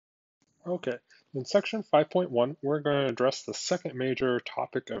Okay, in section 5.1, we're going to address the second major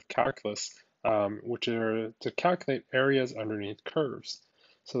topic of calculus, which are to calculate areas underneath curves.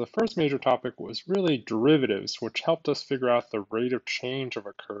 So the first major topic was really derivatives, which helped us figure out the rate of change of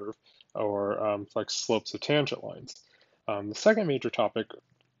a curve, or like slopes of tangent lines. The second major topic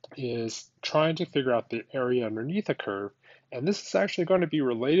is trying to figure out the area underneath a curve. And this is actually going to be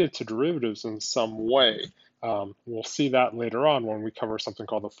related to derivatives in some way. We'll see that later on when we cover something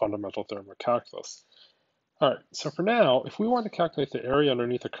called the fundamental theorem of calculus. All right, so for now, if we want to calculate the area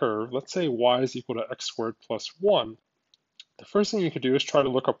underneath a curve, let's say y is equal to x squared plus 1. The first thing you could do is try to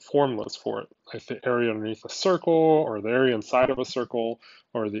look up formulas for it, like the area underneath a circle, or the area inside of a circle,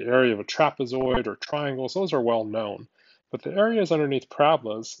 or the area of a trapezoid or triangles. Those are well known. But the areas underneath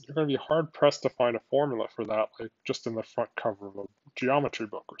parabolas, you're going to be hard pressed to find a formula for that, like just in the front cover of a geometry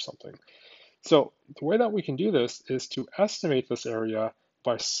book or something. So the way that we can do this is to estimate this area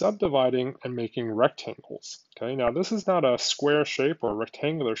by subdividing and making rectangles. Okay, now this is not a square shape or a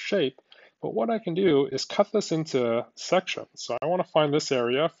rectangular shape, but what I can do is cut this into sections. So I want to find this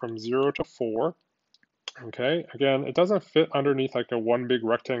area from 0 to 4. Okay, again, it doesn't fit underneath like a one big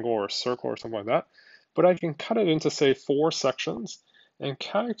rectangle or a circle or something like that, but I can cut it into, say, 4 sections and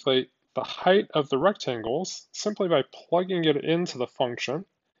calculate the height of the rectangles simply by plugging it into the function.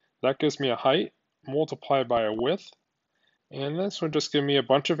 That gives me a height multiplied by a width, and this would just give me a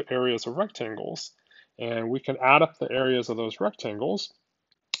bunch of areas of rectangles. And we can add up the areas of those rectangles,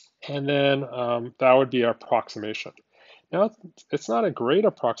 and then that would be our approximation. Now, it's not a great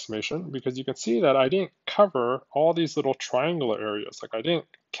approximation because you can see that I didn't cover all these little triangular areas. Like I didn't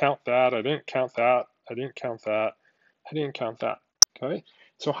count that, I didn't count that, I didn't count that, I didn't count that, okay?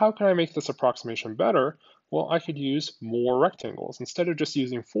 So how can I make this approximation better? Well, I could use more rectangles. Instead of just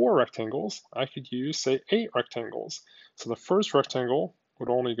using 4 rectangles, I could use, say, 8 rectangles. So the first rectangle would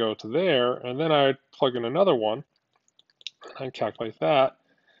only go to there, and then I'd plug in another one, and I'd calculate that,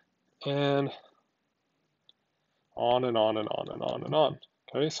 and on and on and on and on and on.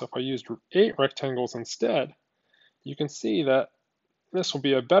 Okay, so if I used 8 rectangles instead, you can see that this will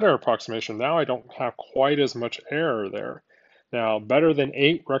be a better approximation. Now I don't have quite as much error there. Now, better than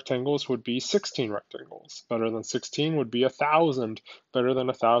 8 rectangles would be 16 rectangles. Better than 16 would be 1,000. Better than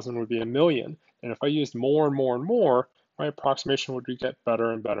 1,000 would be 1,000,000. And if I used more and more and more, my approximation would get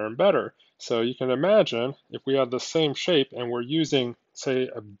better and better and better. So you can imagine if we had the same shape and we're using, say,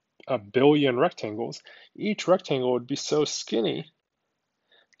 a billion rectangles, each rectangle would be so skinny,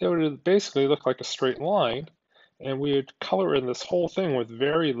 it would basically look like a straight line, and we would color in this whole thing with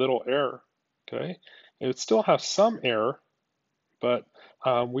very little error, okay? It would still have some error, but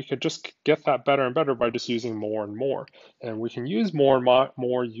we could just get that better and better by just using more and more. And we can use more and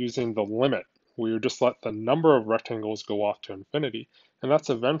more using the limit. We would just let the number of rectangles go off to infinity, and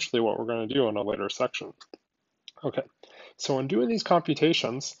that's eventually what we're going to do in a later section. Okay, so in doing these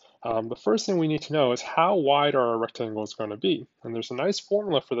computations, the first thing we need to know is how wide are our rectangles going to be? And there's a nice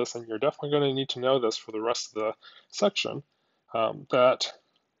formula for this, and you're definitely going to need to know this for the rest of the section, that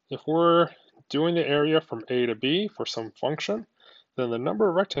if we're doing the area from A to B for some function, then the number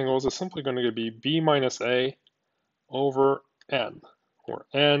of rectangles is simply going to be B minus A over N, where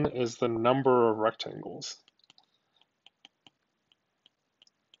N is the number of rectangles.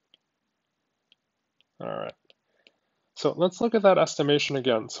 All right. So let's look at that estimation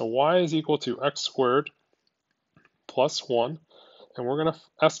again. So y is equal to x squared plus 1, and we're going to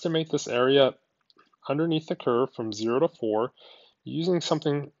estimate this area underneath the curve from 0 to 4 using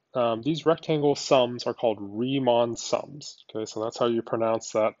something, these rectangle sums are called Riemann sums. Okay, so that's how you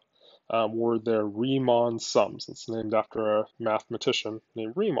pronounce that word there, Riemann sums. It's named after a mathematician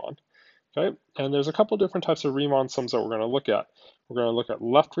named Riemann. Okay, and there's a couple different types of Riemann sums that we're going to look at. We're going to look at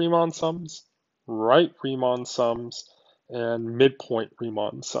left Riemann sums, right Riemann sums, and midpoint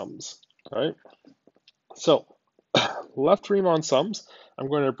Riemann sums. Okay, so left Riemann sums, I'm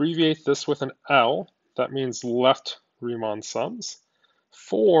going to abbreviate this with an L. That means left Riemann sums.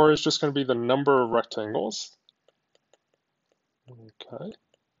 4 is just going to be the number of rectangles. Okay.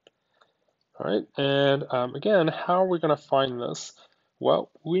 All right, and again, how are we going to find this?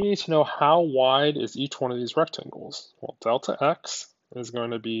 Well, we need to know how wide is each one of these rectangles. Well, delta x is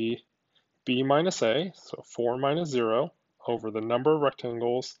going to be b minus a, so 4 minus 0, over the number of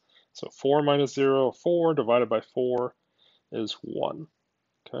rectangles. So 4 minus 0, 4 divided by 4 is 1.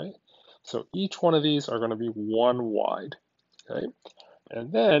 Okay, so each one of these are going to be 1 wide. Okay,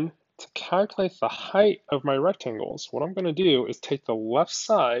 and then to calculate the height of my rectangles, what I'm going to do is take the left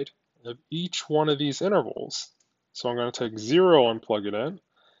side of each one of these intervals. So I'm going to take 0 and plug it in.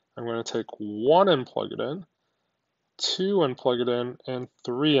 I'm going to take 1 and plug it in. 2 and plug it in, and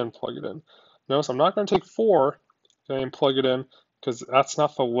 3 and plug it in. Notice I'm not going to take 4, okay, and plug it in because that's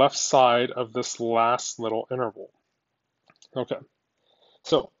not the left side of this last little interval. Okay,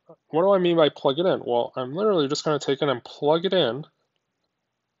 so what do I mean by plug it in? Well, I'm literally just going to take it and plug it in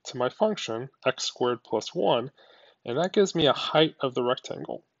to my function, x squared plus 1, and that gives me a height of the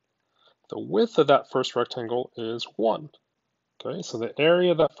rectangle. The width of that first rectangle is 1. Okay, so the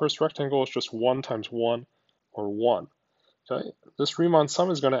area of that first rectangle is just 1 times 1, or 1. Okay, this Riemann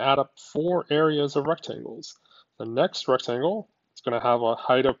sum is going to add up 4 areas of rectangles. The next rectangle is going to have a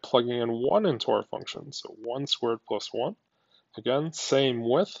height of plugging in 1 into our function, so 1 squared plus 1. Again, same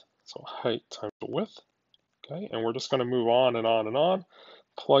width, so height times the width. Okay, and we're just going to move on and on and on,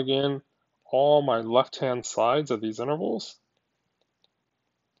 plug in all my left-hand sides of these intervals.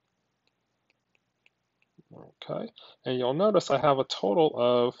 Okay, and you'll notice I have a total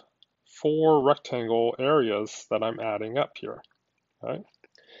of 4 rectangle areas that I'm adding up here. Okay,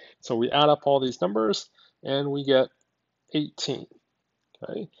 so we add up all these numbers and we get 18.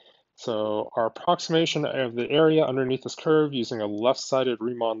 Okay, so our approximation of the area underneath this curve using a left-sided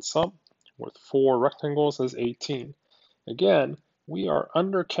Riemann sum with 4 rectangles is 18. Again, we are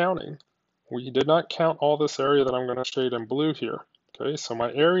undercounting. We did not count all this area that I'm going to shade in blue here. Okay, so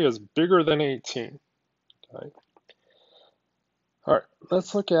my area is bigger than 18. Okay. All right,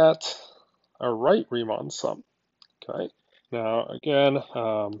 let's look at a right Riemann sum. Okay, now again,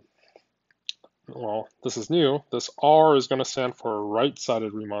 well, this is new. This R is going to stand for a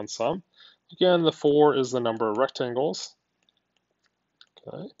right-sided Riemann sum. Again, the 4 is the number of rectangles.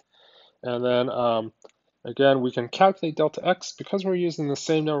 Okay, and then again, we can calculate delta x because we're using the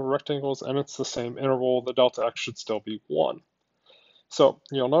same number of rectangles and it's the same interval. The delta x should still be 1. So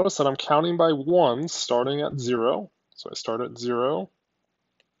you'll notice that I'm counting by 1s starting at 0. So I start at 0,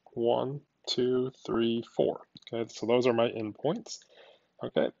 1, 2, 3, 4. Okay, so those are my endpoints.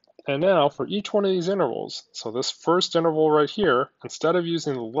 Okay, and now for each one of these intervals, so this first interval right here, instead of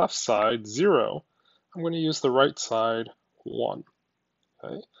using the left side, 0, I'm going to use the right side, 1.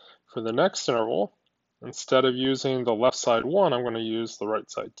 Okay, for the next interval, instead of using the left side 1, I'm going to use the right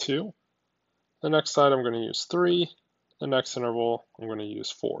side 2. The next side, I'm going to use 3. The next interval, I'm going to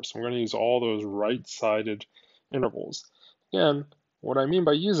use 4. So I'm going to use all those right-sided intervals. Again, what I mean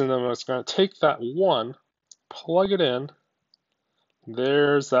by using them is going to take that 1, plug it in,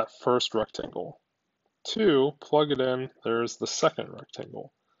 there's that first rectangle. 2, plug it in, there's the second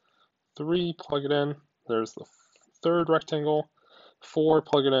rectangle. 3, plug it in, there's the third rectangle. 4,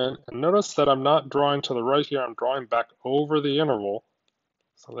 plug it in, and notice that I'm not drawing to the right here, I'm drawing back over the interval.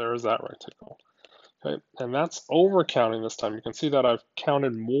 So there's that rectangle. Okay, and that's over counting this time. You can see that I've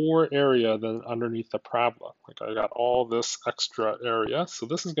counted more area than underneath the parabola. Like I got all this extra area. So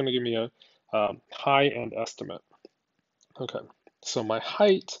this is going to give me a high-end estimate. Okay, so my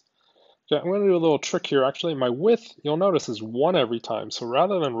height, okay, I'm going to do a little trick here. Actually, my width, you'll notice, is 1 every time. So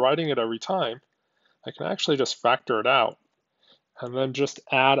rather than writing it every time, I can actually just factor it out and then just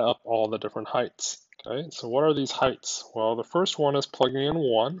add up all the different heights. Okay, so what are these heights? Well, the first one is plugging in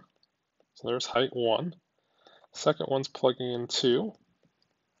 1. So there's height 1. Second one's plugging in 2.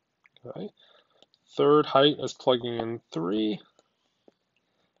 Okay. Third height is plugging in 3.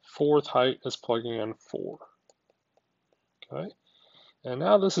 Fourth height is plugging in 4. Okay. And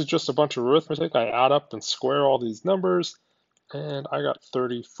now this is just a bunch of arithmetic. I add up and square all these numbers, and I got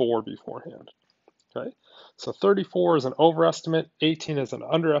 34 beforehand. Okay. So 34 is an overestimate, 18 is an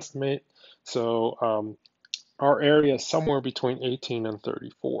underestimate. So our area is somewhere between 18 and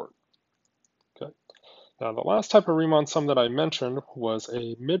 34. Now, the last type of Riemann sum that I mentioned was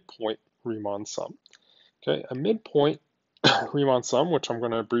a midpoint Riemann sum. Okay, a midpoint Riemann sum, which I'm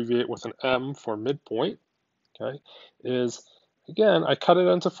going to abbreviate with an M for midpoint, okay, is, again, I cut it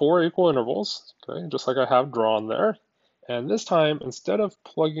into 4 equal intervals, okay, just like I have drawn there. And this time, instead of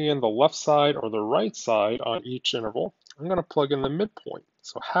plugging in the left side or the right side on each interval, I'm going to plug in the midpoint.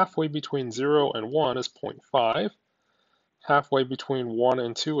 So halfway between 0 and 1 is 0.5. Halfway between 1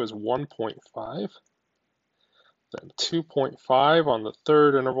 and 2 is 1.5. Then 2.5 on the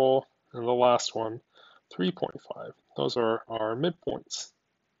third interval, and the last one, 3.5. Those are our midpoints.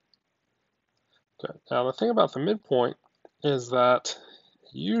 Okay. Now the thing about the midpoint is that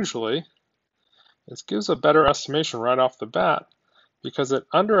usually it gives a better estimation right off the bat because it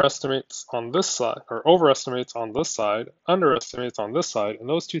underestimates on this side, or overestimates on this side, underestimates on this side, and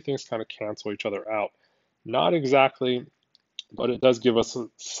those two things kind of cancel each other out. Not exactly, but it does give us a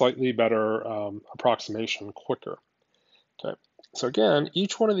slightly better approximation quicker. Okay, so again,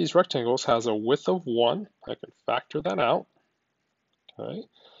 each one of these rectangles has a width of 1. I can factor that out. Okay,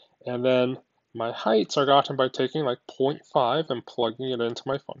 and then My heights are gotten by taking like 0.5 and plugging it into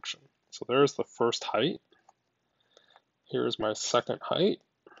my function. So there's the first height. Here's my second height,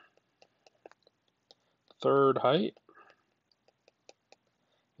 third height,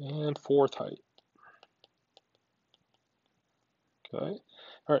 and fourth height. Okay.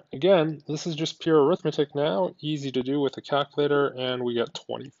 All right, again, this is just pure arithmetic now, easy to do with a calculator, and we get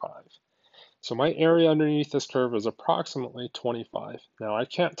 25. So my area underneath this curve is approximately 25. Now I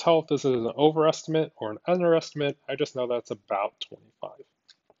can't tell if this is an overestimate or an underestimate, I just know that's about 25.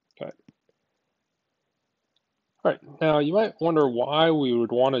 Okay. All right, now you might wonder why we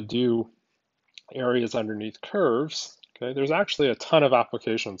would want to do areas underneath curves. Okay, there's actually a ton of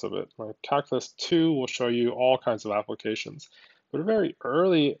applications of it. Like Calculus 2 will show you all kinds of applications. But a very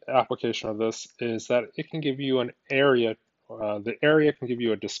early application of this is that it can give you an area. The area can give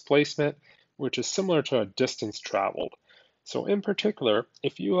you a displacement, which is similar to a distance traveled. So in particular,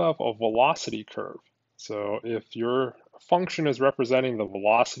 if you have a velocity curve, so if your function is representing the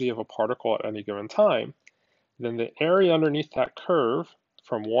velocity of a particle at any given time, then the area underneath that curve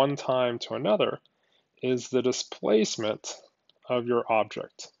from one time to another is the displacement of your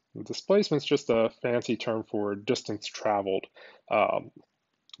object. And displacement is just a fancy term for distance traveled. Um,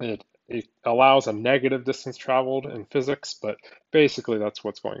 it allows a negative distance traveled in physics, but basically that's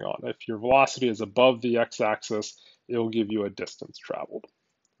what's going on. If your velocity is above the x-axis, it will give you a distance traveled.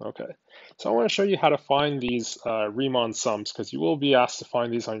 Okay, so I want to show you how to find these Riemann sums because you will be asked to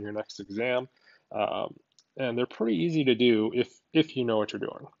find these on your next exam. Um, and they're pretty easy to do if you know what you're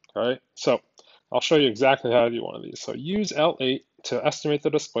doing. Okay, so I'll show you exactly how to do one of these. So use L8 to estimate the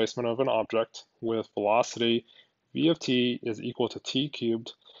displacement of an object with velocity v of t is equal to t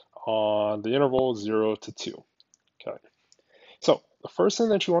cubed on the interval 0 to 2. Okay, so the first thing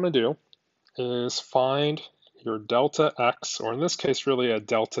that you want to do is find your delta x, or in this case, really a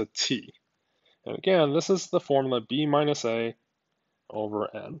delta t. And again, this is the formula b minus a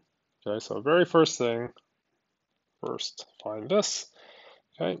over n. Okay, so very first thing, first find this.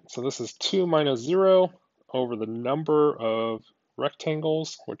 Okay, so this is 2 minus 0 over the number of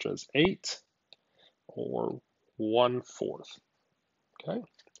rectangles, which is 8, or 1/4. Okay,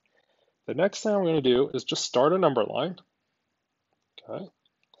 the next thing I'm going to do is just start a number line. Okay,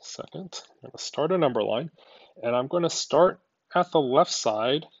 second, I'm going to start a number line, and I'm going to start at the left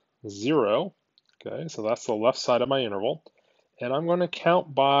side, 0. Okay, so that's the left side of my interval, and I'm going to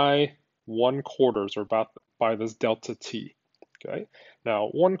count by 1/4, or about by this delta t. Okay, now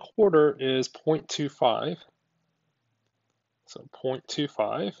 1/4 is 0.25, so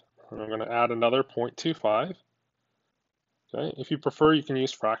 0.25, and I'm going to add another 0.25. Okay, if you prefer, you can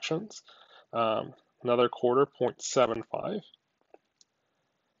use fractions. Another quarter, 0.75.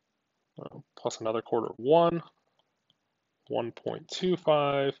 Plus another quarter, 1,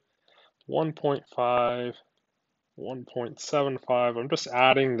 1.25, 1.5, 1.75. I'm just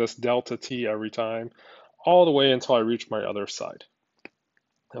adding this delta t every time, all the way until I reach my other side.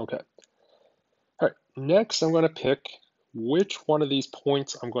 Okay. All right, next I'm going to pick which one of these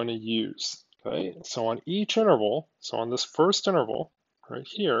points I'm going to use. Okay, so on each interval, so on this first interval right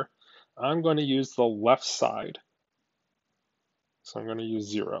here, I'm going to use the left side. So I'm going to use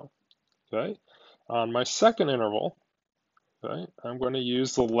 0. Okay, on my second interval, okay, I'm going to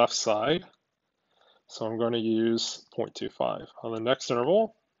use the left side. So I'm going to use 0.25. On the next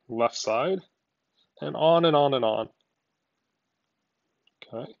interval, left side, and on and on and on.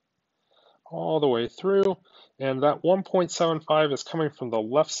 Okay, all the way through. And that 1.75 is coming from the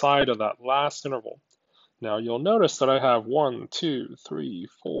left side of that last interval. Now you'll notice that I have 1, 2, 3,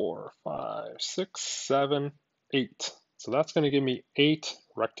 4, 5, 6, 7, 8. So that's going to give me 8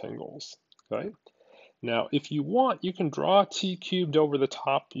 rectangles. Okay. Now, if you want, you can draw t cubed over the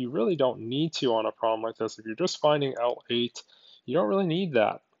top. You really don't need to on a problem like this. If you're just finding L8, you don't really need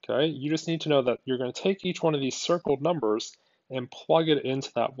that, okay? You just need to know that you're going to take each one of these circled numbers and plug it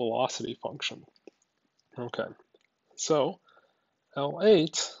into that velocity function. Okay, so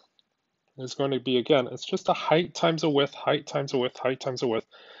L8 is going to be, again, it's just a height times a width, height times a width, height times a width.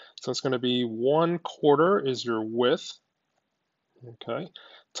 So it's going to be 1/4 is your width, okay,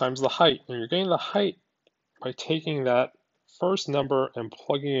 times the height. And you're getting the height by taking that first number and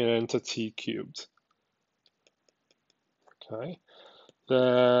plugging it into t cubed. Okay,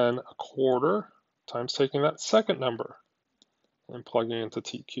 then 1/4 times taking that second number and plugging it into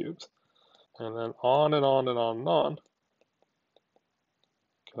t cubed. And then on and on and on and on.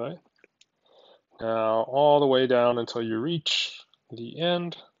 Okay, now all the way down until you reach the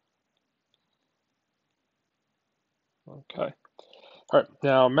end. Okay, All right,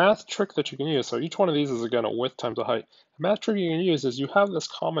 now math trick that you can use. So each one of these is again a width times a height. A math trick you can use is you have this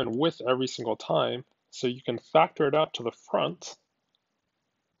common width every single time, so you can factor it out to the front.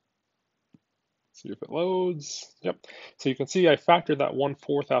 See if it loads. Yep. So you can see I factored that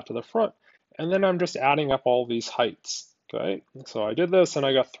 1/4 out to the front, and then I'm just adding up all these heights. Okay. So I did this and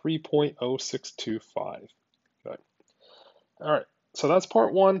I got 3.0625. Okay. All right. So that's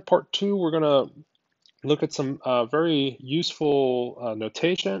part one. Part two, we're gonna look at some very useful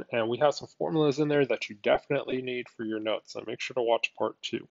notation, and we have some formulas in there that you definitely need for your notes. So make sure to watch part two.